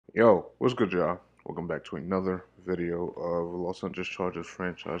Yo, what's good, y'all? Welcome back to another video of Los Angeles Chargers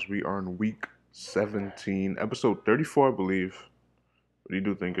franchise. We are in week 17, episode 34, I believe. What do you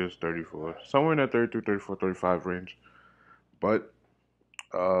do think is 34? Somewhere in that 33, 34, 35 range. But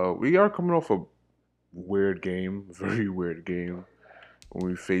we are coming off a weird game, very weird game, when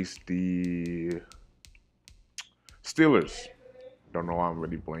we faced the Steelers. Don't know why I'm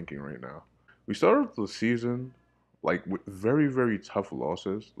really blanking right now. We started the season like with very, very tough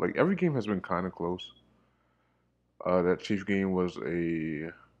losses. Like every game has been kind of close. That Chief game was a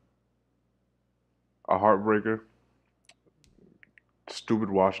heartbreaker.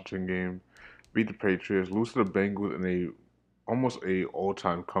 Stupid Washington game. Beat the Patriots. Lose to the Bengals in a almost a all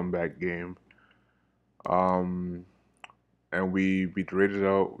time comeback game. Um, and we beat the Raiders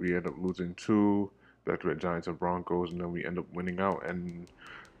out. We end up losing two back to the Giants and Broncos, and then we end up winning out. And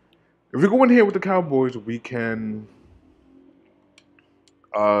if we go in here with the Cowboys, we can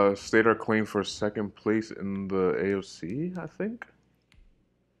state our claim for second place in the AFC. I think.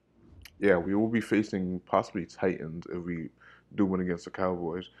 Yeah, we will be facing possibly Titans if we do win against the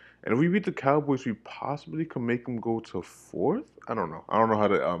Cowboys. And if we beat the Cowboys, we possibly can make them go to fourth. I don't know. I don't know how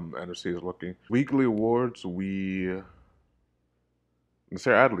the NFC is looking. Weekly awards, we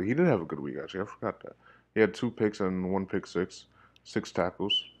Sarah Adley, he did have a good week actually. I forgot that. He had two picks and one pick six, six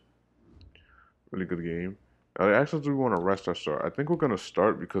tackles. Really good game. Actually, do we want to rest our start? I think we're gonna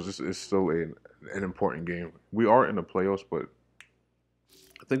start because this is still an important game. We are in the playoffs, but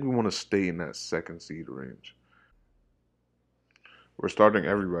I think we want to stay in that second seed range. We're starting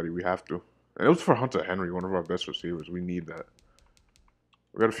everybody. We have to. And it was for Hunter Henry, one of our best receivers. We need that.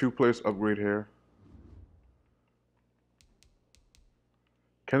 We got a few players upgrade here.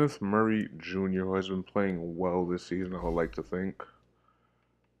 Kenneth Murray Jr., who has been playing well this season, I would like to think.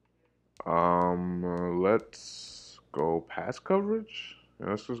 Let's go pass coverage. Yeah,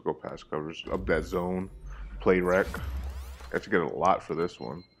 let's just go pass coverage. Up that zone. Play rec. Got to get a lot for this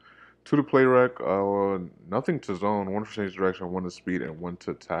one. Two to play rec. Nothing to zone. One for change direction, one to speed, and one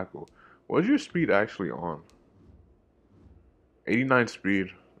to tackle. What is your speed actually on? 89 speed.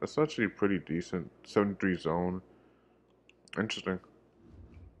 That's actually pretty decent. 73 zone. Interesting.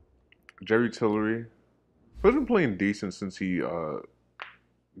 Jerry Tillery. He's been playing decent since he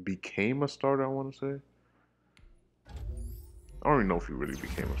became a starter, I want to say. I don't even know if he really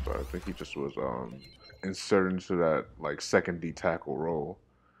became a starter. I think he just was inserted into that like second D tackle role.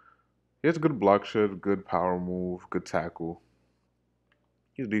 He has a good block shed, good power move, good tackle.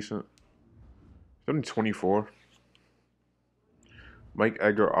 He's decent. He's only 24. Mike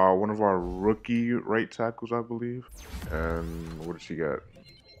Egger, one of our rookie right tackles, I believe. And what did she get?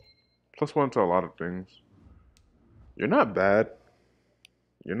 Plus one to a lot of things. You're not bad.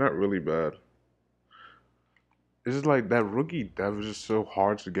 You're not really bad. It's just like that rookie dev is just so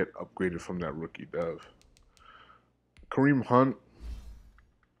hard to get upgraded from that rookie dev. Kareem Hunt,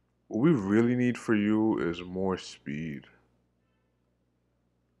 what we really need for you is more speed.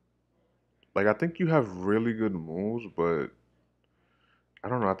 Like I think you have really good moves, but I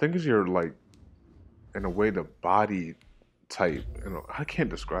don't know. I think it's your like in a way the body type. You know, I can't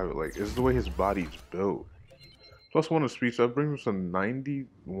describe it. Like it's the way his body's built. Plus one of speed, so that brings him some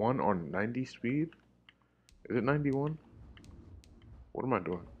 91 or 90 speed. Is it 91? What am I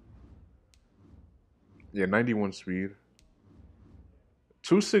doing? Yeah, 91 speed.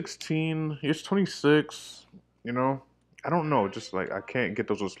 216. He's 26. You know, I don't know. Just like I can't get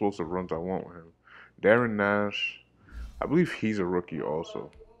those explosive runs I want with him. Darren Nash. I believe he's a rookie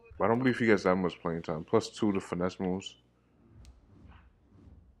also. But I don't believe he gets that much playing time. Plus two to finesse moves.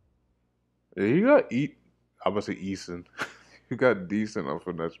 Yeah, he got eat. I was about to say Eason. He got decent on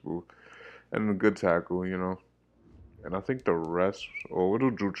finesse move and a good tackle. You know. And I think the rest, or we'll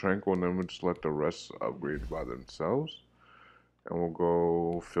do Drew Tranquil, and then we'll just let the rest upgrade by themselves. And we'll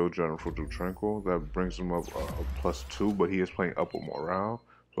go Phil Jenner for Drew Tranquil. That brings him up a plus two, but he is playing up with morale.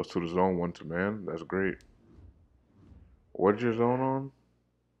 Plus two to zone, one to man. That's great. What's your zone on?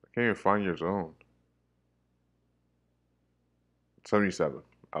 I can't even find your zone. 77.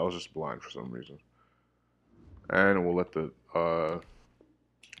 I was just blind for some reason. And we'll let the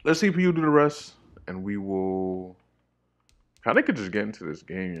let CPU do the rest, and we will kind of could just get into this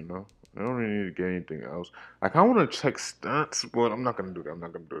game, you know. I don't really need to get anything else. I kind of want to check stats, but I'm not gonna do that. I'm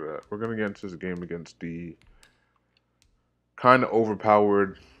not gonna do that. We're gonna get into this game against the kind of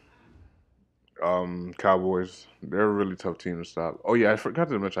overpowered Cowboys. They're a really tough team to stop. Oh yeah, I forgot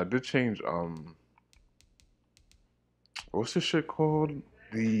to mention I did change what's this shit called?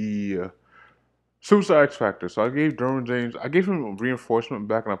 The Super X Factor. So I gave Derwin James, I gave him reinforcement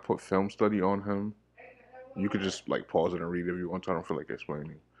back, and I put film study on him. You could just like pause it and read it if you want to. I don't feel like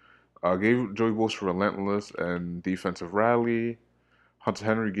explaining. Gave Joey Bosa relentless and defensive rally. Hunter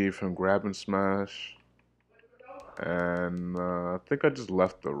Henry gave him grab and smash. And I think I just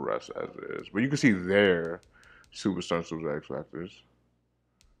left the rest as is. But you can see there, superstar and super X factors.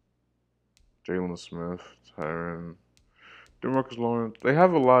 Jalen Smith, Tyron, DeMarcus Lawrence. They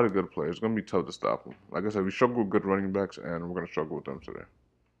have a lot of good players. It's going to be tough to stop them. Like I said, we struggle with good running backs, and we're going to struggle with them today.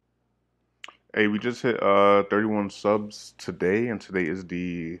 Hey, we just hit 31 subs today, and today is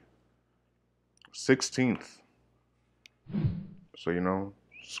the 16th. So,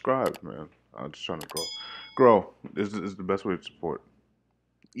 subscribe, man. I'm just trying to grow. Grow is the best way to support.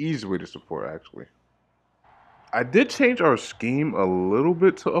 Easy way to support, actually. I did change our scheme a little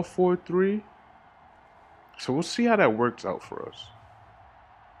bit to a 4-3. So we'll see how that works out for us.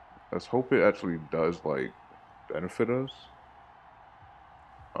 Let's hope it actually does, like, benefit us.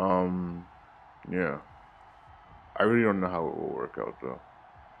 Yeah. I really don't know how it will work out, though.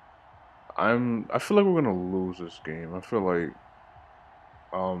 I feel like we're gonna lose this game. I feel like,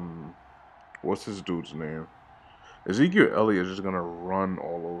 what's this dude's name? Ezekiel Elliott is just gonna run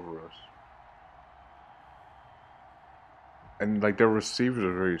all over us. And, like, their receivers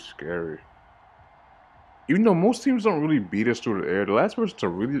are very scary. Even though most teams don't really beat us through the air, the last person to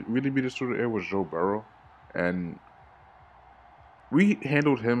really beat us through the air was Joe Burrow. And we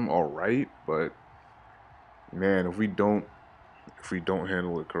handled him all right, but man, if we don't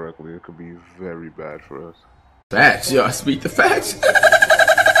handle it correctly, it could be very bad for us. Facts, yo, I speak the facts.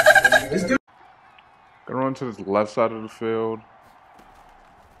 Gonna run to the left side of the field.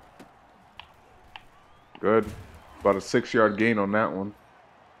 Good. About a 6-yard gain on that one.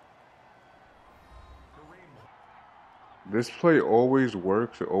 This play always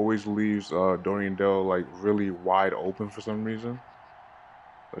works. It always leaves Dorian Dale like really wide open for some reason.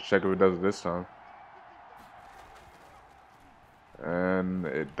 Let's check if it does it this time. And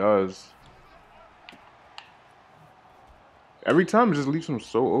it does. Every time it just leaves him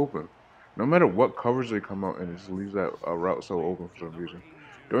so open. No matter what coverage they come out in, it just leaves that route so open for some reason.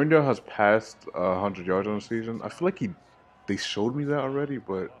 Dorian Dale has passed 100 yards on the season. I feel like they showed me that already,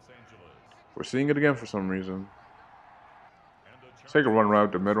 but we're seeing it again for some reason. Let's take a run right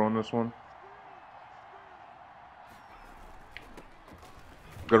up the middle on this one.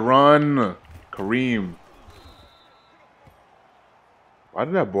 Good run, Kareem. Why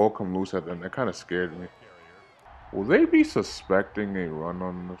did that ball come loose at the end? That kind of scared me. Will they be suspecting a run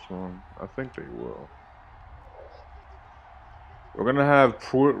on this one? I think they will. We're going to have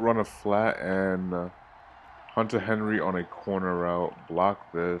Pruitt run a flat and Hunter Henry on a corner route.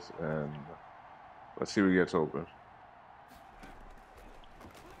 Block this and let's see who gets open.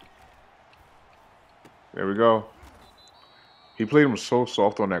 There we go. He played him so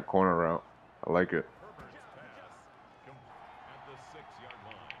soft on that corner route. I like it.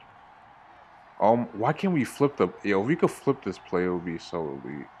 Why can't we flip the... Yo, if we could flip this play, it would be so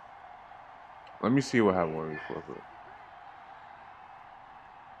elite. Let me see what happens when we flip it.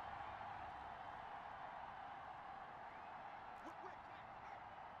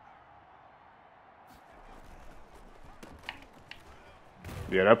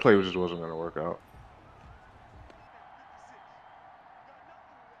 Yeah, that play just wasn't going to work out.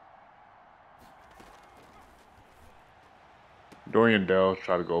 Dorian Dale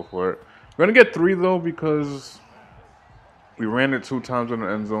try to go for it. We're going to get 3, though, because we ran it 2 times in the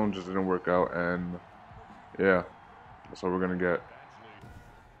end zone. Just didn't work out. And, yeah, that's what we're going to get.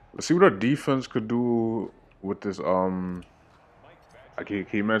 Let's see what our defense could do with this, I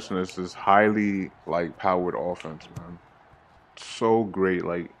keep mentioning this highly, like, powered offense, man. So great.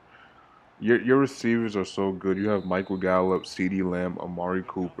 Like, your receivers are so good. You have Michael Gallup, CeeDee Lamb, Amari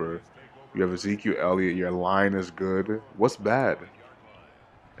Cooper. You have Ezekiel Elliott. Your line is good. What's bad?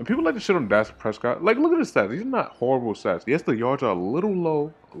 And people like to shit on Dak Prescott. Like, look at his stats. These are not horrible stats. Yes, the yards are a little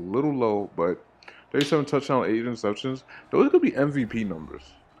low, but 37 touchdowns, 8 interceptions. Those could be MVP numbers.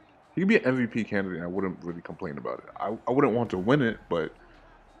 He could be an MVP candidate, and I wouldn't really complain about it. I wouldn't want to win it, but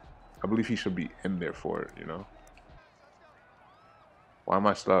I believe he should be in there for it, Why am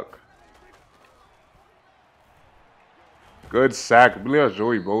I stuck? Good sack. I believe that's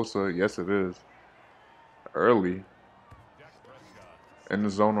Joey Bosa. Yes, it is. Early. In the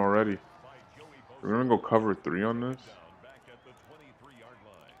zone already. We're going to go cover 3 on this.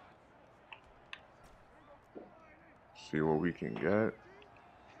 See what we can get.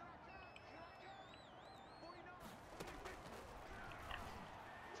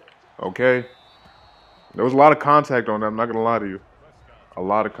 Okay. There was a lot of contact on that. I'm not going to lie to you. A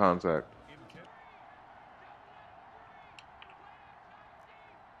lot of contact.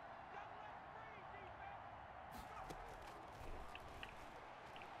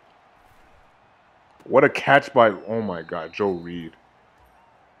 What a catch by, oh my God, Joe Reed.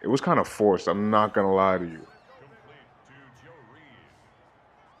 It was kind of forced. I'm not going to lie to you.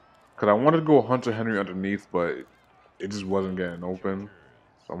 Because I wanted to go Hunter Henry underneath, but it just wasn't getting open.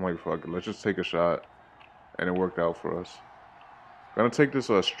 So I'm like, fuck it, let's just take a shot. And it worked out for us. Gonna take this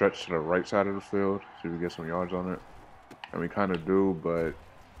stretch to the right side of the field, see if we get some yards on it. And we kind of do, but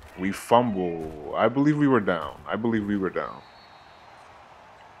we fumble. I believe we were down. I believe we were down.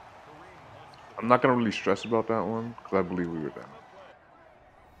 I'm not gonna really stress about that one because I believe we were down.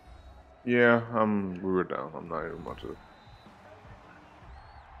 Yeah, we were down. I'm not even about to.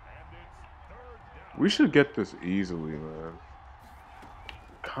 We should get this easily, man.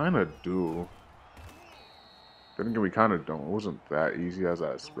 Kind of do. Then again, we kind of don't. It wasn't that easy as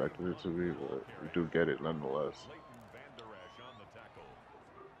I expected it to be, but we do get it nonetheless.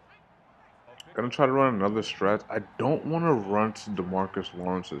 Gonna try to run another stretch. I don't want to run to DeMarcus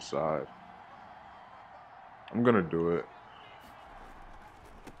Lawrence's side. I'm gonna do it.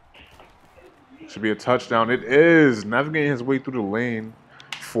 Should be a touchdown. It is. Navigating his way through the lane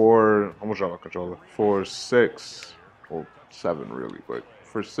for, almost dropped my controller, for 6. Or 7, really, but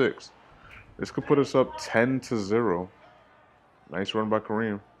for 6. This could put us up 10-0. Nice run by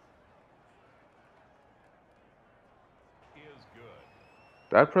Kareem.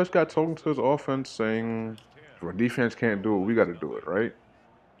 Dak Prescott talking to his offense saying, if our defense can't do it, we got to do it, right?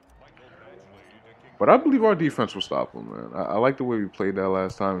 But I believe our defense will stop him, man. I like the way we played that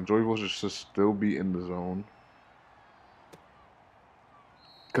last time. Joey Bosa should still be in the zone.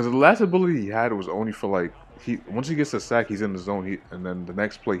 Because the last ability he had was only for like, once he gets a sack, he's in the zone, and then the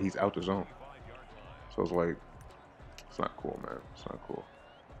next play, he's out the zone. So it's like, it's not cool, man. It's not cool.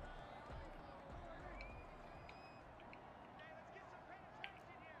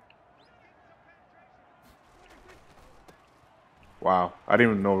 Wow, I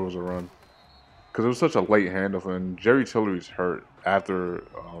didn't even know it was a run. Because it was such a late handoff, and Jerry Tillery's hurt after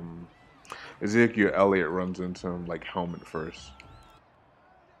Ezekiel Elliott runs into him like helmet first.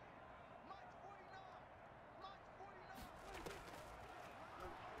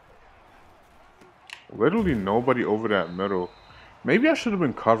 Literally nobody over that middle. Maybe I should have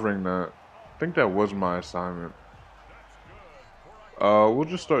been covering that. I think that was my assignment. We'll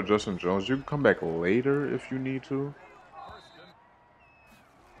just start Justin Jones. You can come back later if you need to.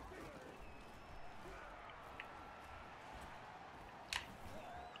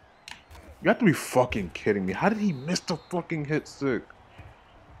 You have to be fucking kidding me. How did he miss the fucking hit stick?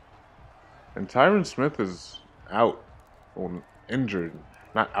 And Tyron Smith is out. Or injured.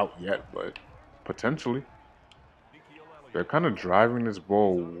 Not out yet, but potentially. They're kind of driving this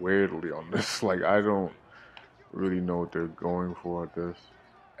ball weirdly on this. Like, I don't really know what they're going for at this.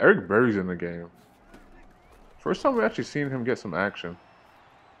 Eric Berry's in the game. First time we actually seen him get some action.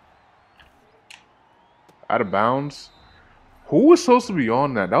 Out of bounds. Who was supposed to be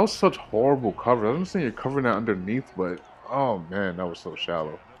on that? That was such horrible cover. I understand you're covering that underneath, but oh man, that was so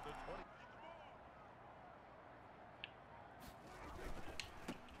shallow.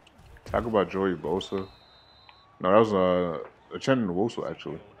 Talk about Joey Bosa. No, that was a Chandler Nwosu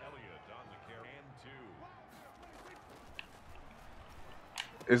actually.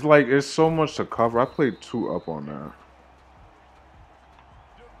 It's like it's so much to cover. I played 2 up on that.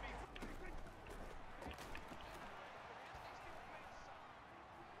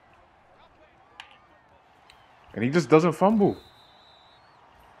 And he just doesn't fumble.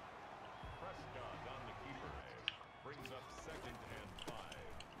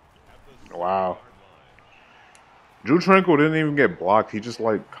 Wow. Drew Tranquil didn't even get blocked. He just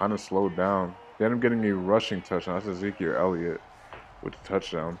like kind of slowed down. They ended up getting a rushing touchdown. That's Ezekiel Elliott with the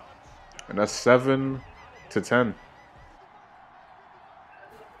touchdown. And that's 7-10.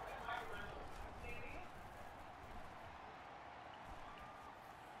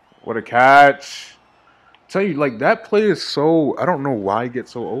 What a catch. Tell you, like, that play is so, I don't know why it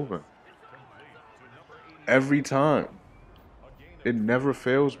gets so open. Every time. It never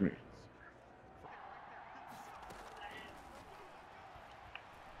fails me.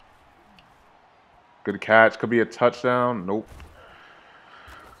 Good catch. Could be a touchdown. Nope.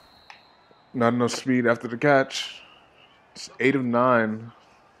 Not enough speed after the catch. It's 8 of 9.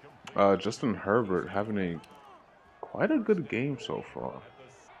 Justin Herbert having quite a good game so far.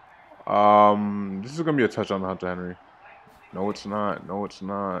 This is gonna be a touchdown on Hunter Henry. No, it's not. No, it's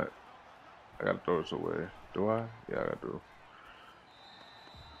not. I gotta throw this away. Do I? Yeah, I gotta do.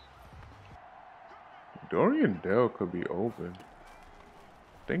 Dorian Dale could be open.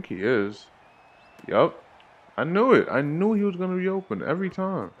 I think he is. Yup. I knew it. I knew he was gonna be open every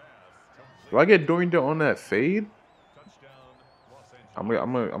time. Do I get Dorian Dale on that fade? I'm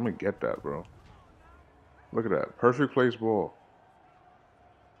gonna get that, bro. Look at that. Perfect place ball.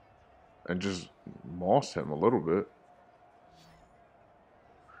 And just mossed him a little bit.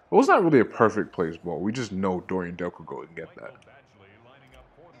 Well, it's not really a perfect place ball. We just know Dorian Dale could go and get that.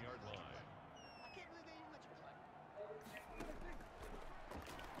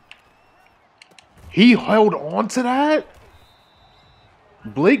 He held on to that?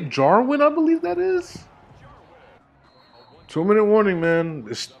 Blake Jarwin, I believe that is. 2-minute warning, man.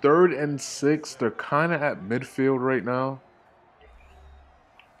 It's 3rd and 6. They're kind of at midfield right now.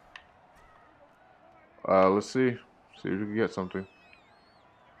 Let's see. See if we can get something.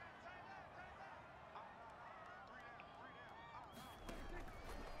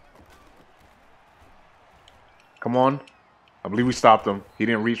 Come on. I believe we stopped him. He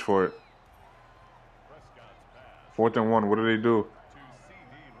didn't reach for it. 4th and 1. What do they do?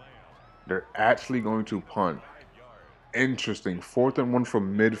 They're actually going to punt. Interesting. 4th and 1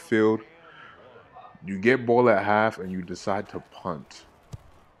 from midfield. You get ball at half and you decide to punt.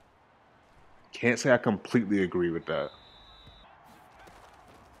 Can't say I completely agree with that.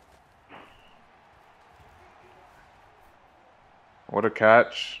 What a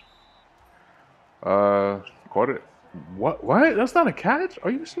catch. Caught it. What? What? That's not a catch?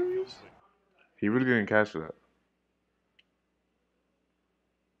 Are you serious? He really didn't catch that.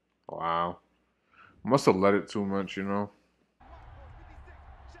 Wow. Must have let it too much, you know.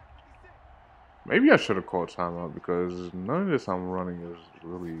 Maybe I should have called timeout because none of this I'm running is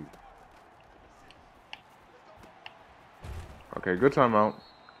really... Okay, good timeout.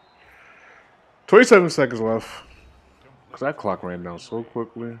 27 seconds left. Because that clock ran down so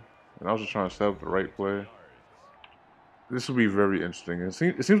quickly. And I was just trying to set up the right play. This will be very interesting.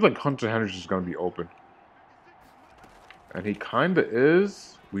 It seems like Hunter Henry's just going to be open. And he kind of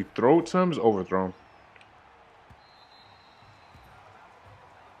is. We throw it to him, it's overthrown.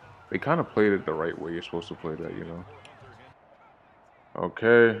 They kind of played it the right way you're supposed to play that, you know.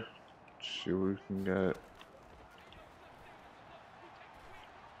 Okay. See what we can get.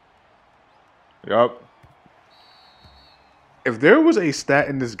 Yup. If there was a stat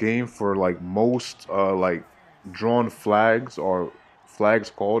in this game for like most like drawn flags or flags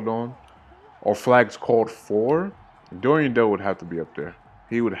called on or flags called for, Dorian Dale would have to be up there.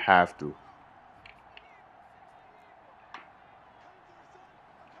 He would have to.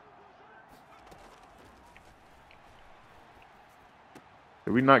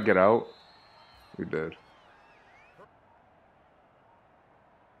 Did we not get out? We did.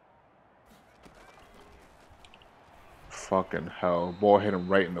 Fucking hell. Ball hit him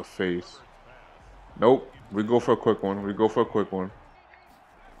right in the face. Nope. We go for a quick one. We go for a quick one.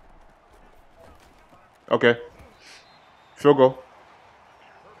 Okay. Field goal.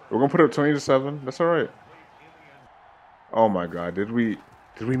 We're gonna put it 20-7. That's alright. Oh my god. Did we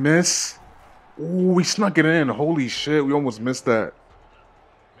miss? Ooh, we snuck it in. Holy shit. We almost missed that.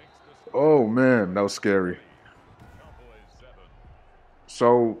 Oh man, that was scary.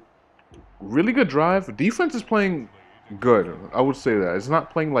 So, really good drive. Defense is playing good. I would say that. It's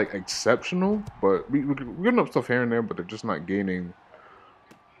not playing like exceptional, but we're getting up stuff here and there, but they're just not gaining.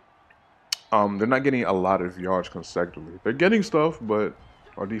 They're not getting a lot of yards consecutively. They're getting stuff, but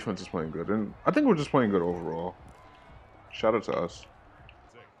our defense is playing good. And I think we're just playing good overall. Shout out to us.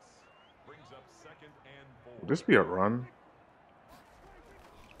 Would this be a run?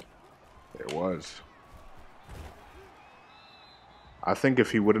 It was. I think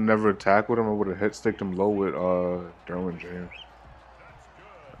if he would have never tackled him, I would have hit sticked him low with Derwin James.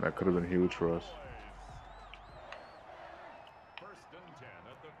 And that could have been huge for us.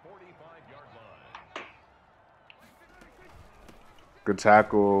 Good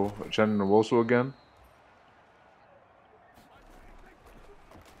tackle. Chen Nwosu again.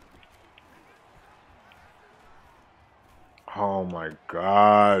 Oh my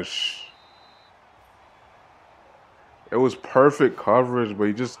gosh. It was perfect coverage, but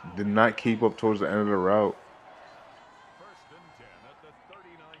he just did not keep up towards the end of the route.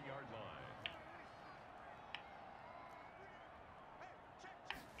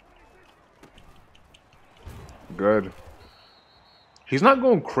 Good. He's not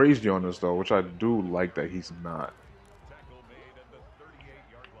going crazy on us, though, which I do like that he's not.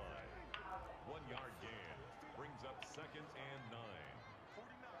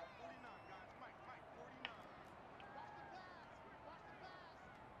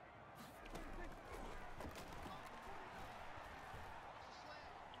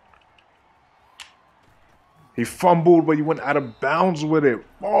 He fumbled, but he went out of bounds with it.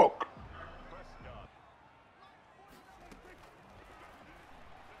 Fuck.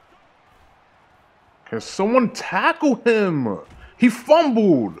 Can someone tackle him? He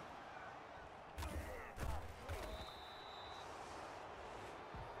fumbled.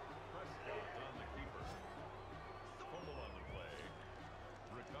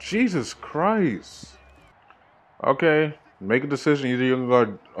 Jesus Christ. Okay, make a decision. Either you're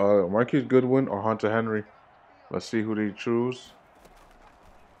going to guard Marquise Goodwin or Hunter Henry. Let's see who they choose.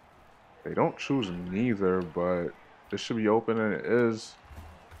 They don't choose neither, but this should be open, and it is.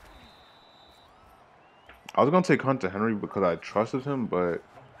 I was going to take Hunter Henry because I trusted him, but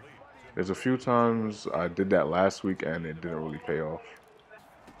there's a few times I did that last week, and it didn't really pay off.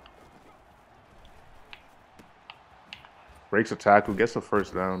 Breaks a tackle, gets a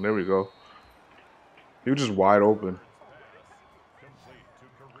first down. There we go. He was just wide open.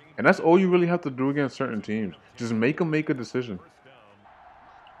 And that's all you really have to do against certain teams. Just make them make a decision.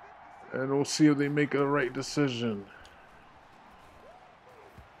 And we'll see if they make the right decision.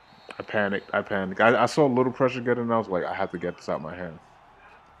 I panicked. I saw a little pressure getting, and I was like, I have to get this out of my hand.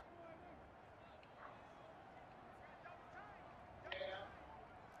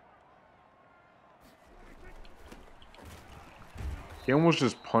 He almost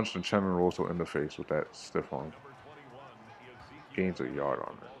just punched Chandler Rosso in the face with that stiff arm. Gains a yard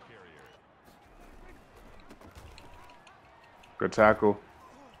on it. Good tackle.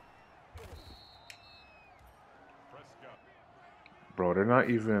 Bro, they're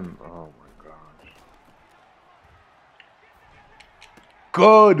not even... Oh, my gosh.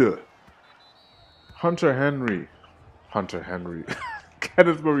 Good! Hunter Henry.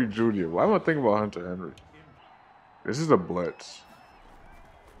 Kenneth Murray Jr. Why am I thinking about Hunter Henry? This is a blitz.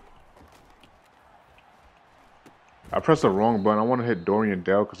 I pressed the wrong button. I want to hit Dorian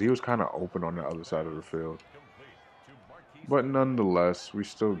Dale because he was kind of open on the other side of the field. But nonetheless, we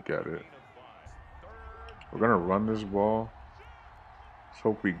still get it. We're going to run this ball. Let's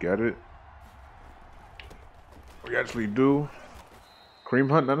hope we get it. We actually do. Kareem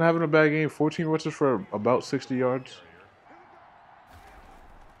Hunt not having a bad game. 14 rushes for about 60 yards.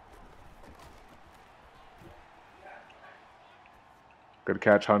 Good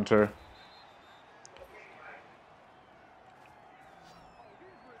catch, Hunter.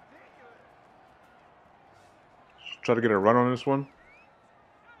 Try to get a run on this one.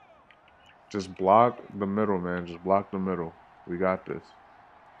 Just block the middle, man. Just block the middle. We got this.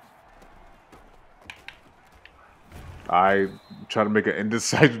 I tried to make an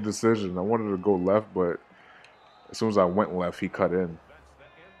indecisive decision. I wanted to go left, but as soon as I went left, he cut in.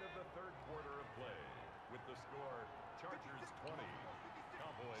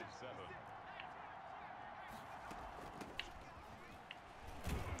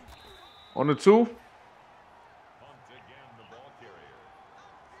 On the 2.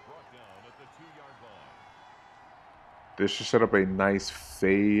 This should set up a nice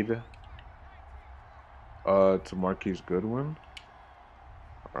fade to Marquise Goodwin.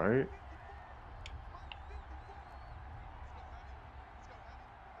 All right.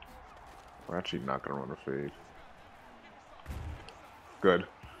 We're actually not going to run a fade. Good.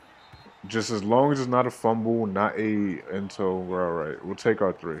 Just as long as it's not a fumble, not a into, we're all right. We'll take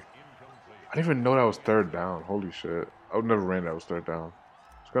our 3. I didn't even know that was 3rd down. Holy shit. I would never ran that was 3rd down.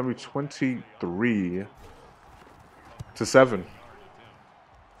 It's going to be 23 to 7.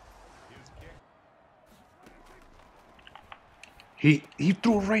 He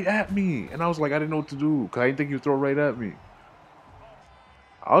threw it right at me, and I was like, I didn't know what to do because I didn't think he would throw it right at me.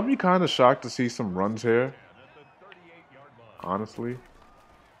 I would be kind of shocked to see some runs here, honestly.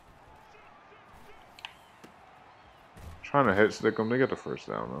 Trying to hit stick them. They get the first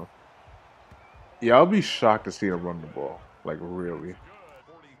down though. Yeah, I'll be shocked to see him run the ball, like really.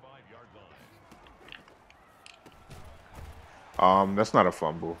 That's not a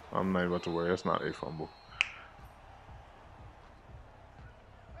fumble. I'm not even about to worry. That's not a fumble.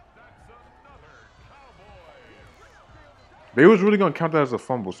 They was really gonna count that as a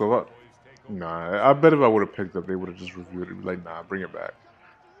fumble, so nah. I bet if I would have picked up, they would have just reviewed it. Be like, nah, bring it back.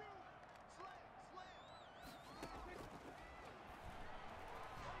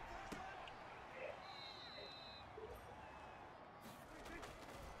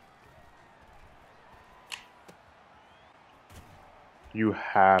 You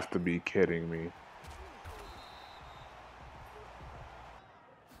have to be kidding me.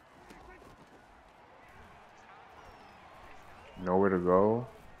 Nowhere to go.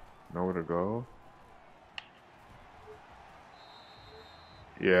 Nowhere to go.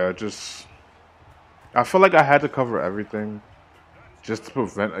 Yeah, just... I feel like I had to cover everything just to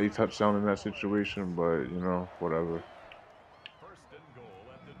prevent a touchdown in that situation, but, you know, whatever.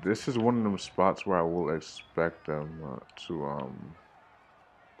 This is one of them spots where I will expect them to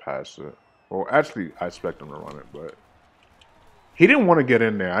pass it. Well, actually, I expect them to run it, but... He didn't want to get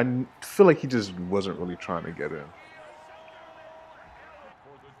in there. I feel like he just wasn't really trying to get in.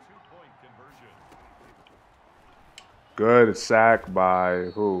 Good sack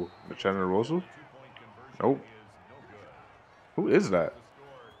by who? Chandler Russell? Nope. Who is that?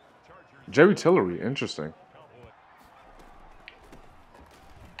 Jerry Tillery. Interesting.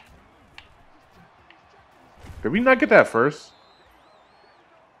 Did we not get that first?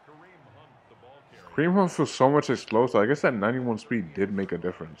 Kareem Hunt feels so much explosive. I guess that 91 speed did make a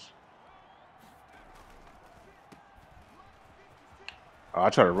difference. I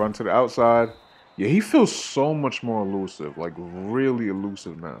try to run to the outside. Yeah, he feels so much more elusive. Like, really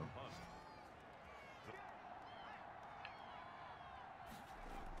elusive now.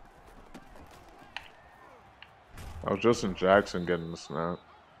 That was Justin Jackson getting the snap.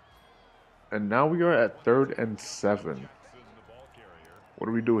 And now we are at 3rd and 7. What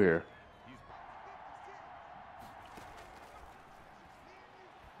do we do here?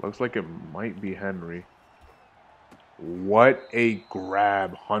 Looks like it might be Henry. What a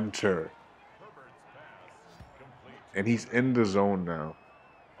grab, Hunter. And he's in the zone now.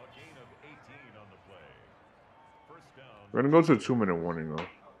 We're going to go to a 2-minute warning, though.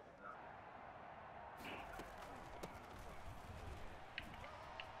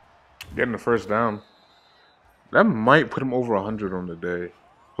 Getting the first down. That might put him over 100 on the day.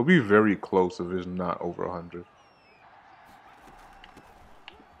 He'll be very close if it's not over 100.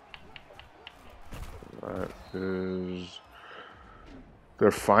 That is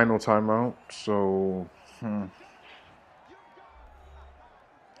their final timeout. So,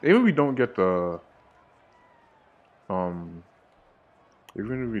 even if we don't get the, even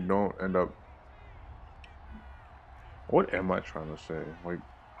if we don't end up, what am I trying to say? Like,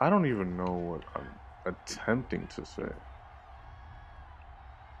 I don't even know what I'm attempting to say.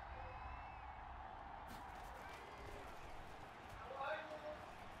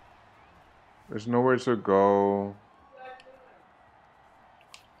 There's nowhere to go.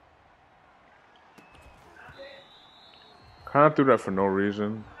 Kind of threw that for no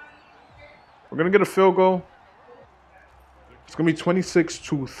reason. We're going to get a field goal. It's going to be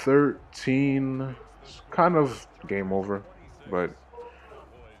 26-13. It's kind of game over. But,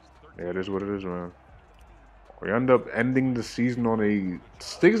 yeah, it is what it is, man. We end up ending the season on a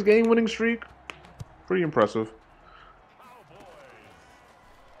 6-game winning streak. Pretty impressive.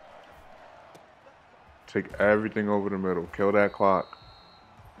 Take everything over the middle. Kill that clock.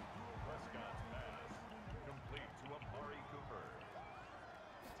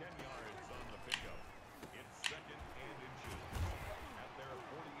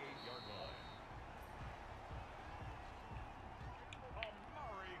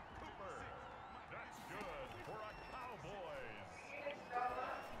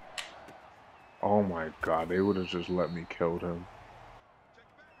 Oh my god, they would have just let me kill him.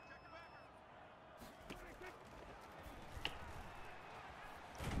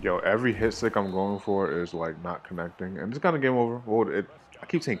 Yo, every hit stick I'm going for is like not connecting. And it's kind of game over. Well, I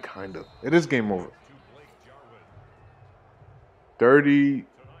keep saying kind of. It is game over.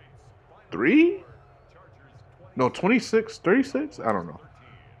 33? No, 26, 36? I don't know.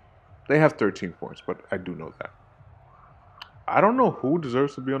 They have 13 points, but I do know that. I don't know who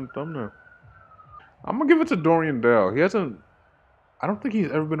deserves to be on the thumbnail. I'm going to give it to Dorian Dale. He hasn't... I don't think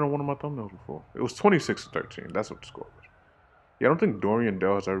he's ever been on one of my thumbnails before. It was 26-13. That's what the score was. Yeah, I don't think Dorian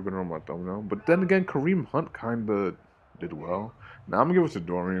Dale has ever been on my thumbnail. But then again, Kareem Hunt kind of did well. Now I'm going to give it to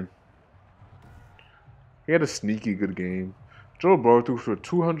Dorian. He had a sneaky good game. Joe Burrow threw for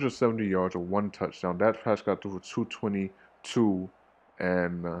 270 yards or 1 touchdown. Dak Prescott threw for 222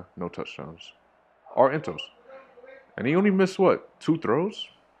 and no touchdowns. Or intos. And he only missed, what, 2 throws?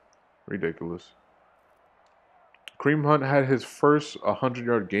 Ridiculous. Kareem Hunt had his first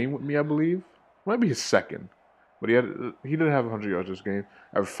 100-yard game with me, I believe. Might be his second. But he did have 100 yards this game.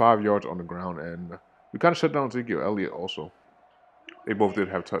 Averaged 5 yards on the ground. And we kind of shut down Ezekiel Elliott also. They both did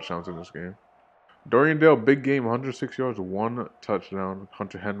have touchdowns in this game. Dorian Dale, big game, 106 yards, 1 touchdown.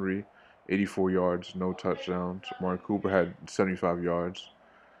 Hunter Henry, 84 yards, no touchdowns. Amari Cooper had 75 yards.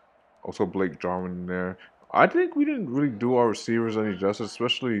 Also Blake Jarwin in there. I think we didn't really do our receivers any justice,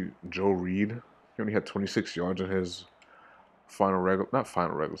 especially Joe Reed. He only had 26 yards in his not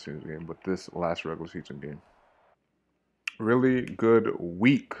final regular season game, but this last regular season game. Really good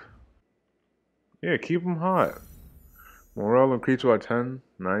week. Yeah, keep them hot. Morel increased to 10.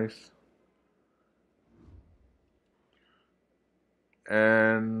 Nice.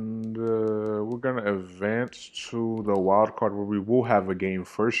 And we're going to advance to the wild card where we will have a game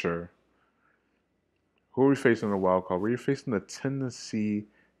for sure. Who are we facing in the wild card? We're facing the Tennessee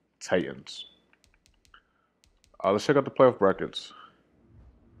Titans. Let's check out the playoff brackets.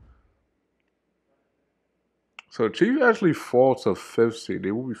 So the Chiefs actually fall to 5th seed.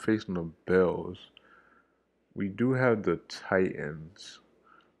 They will be facing the Bills. We do have the Titans.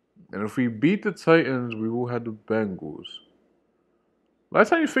 And if we beat the Titans, we will have the Bengals. Last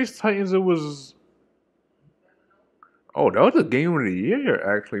time you faced Titans, it was... Oh, that was the game of the year,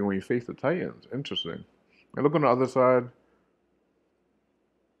 actually, when you faced the Titans. Interesting. And look on the other side.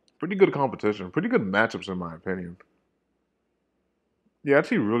 Pretty good competition. Pretty good matchups, in my opinion. Yeah,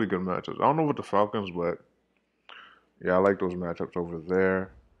 actually really good matchups. I don't know about the Falcons, but... Yeah, I like those matchups over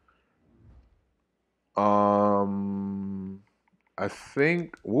there. I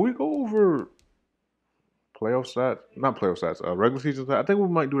think... Will we go over... playoff stats? Not playoff stats. Regular season stats. I think we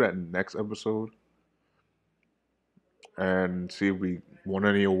might do that next episode. And see if we won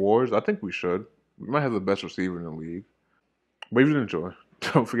any awards. I think we should. We might have the best receiver in the league. But if you did enjoy,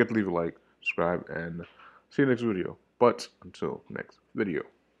 don't forget to leave a like, subscribe, and see you next video. But until next video,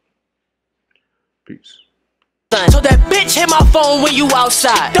 peace. So that bitch hit my phone when you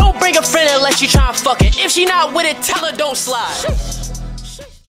outside. Don't bring a friend unless you tryna fuck it. If she not with it, tell her don't slide.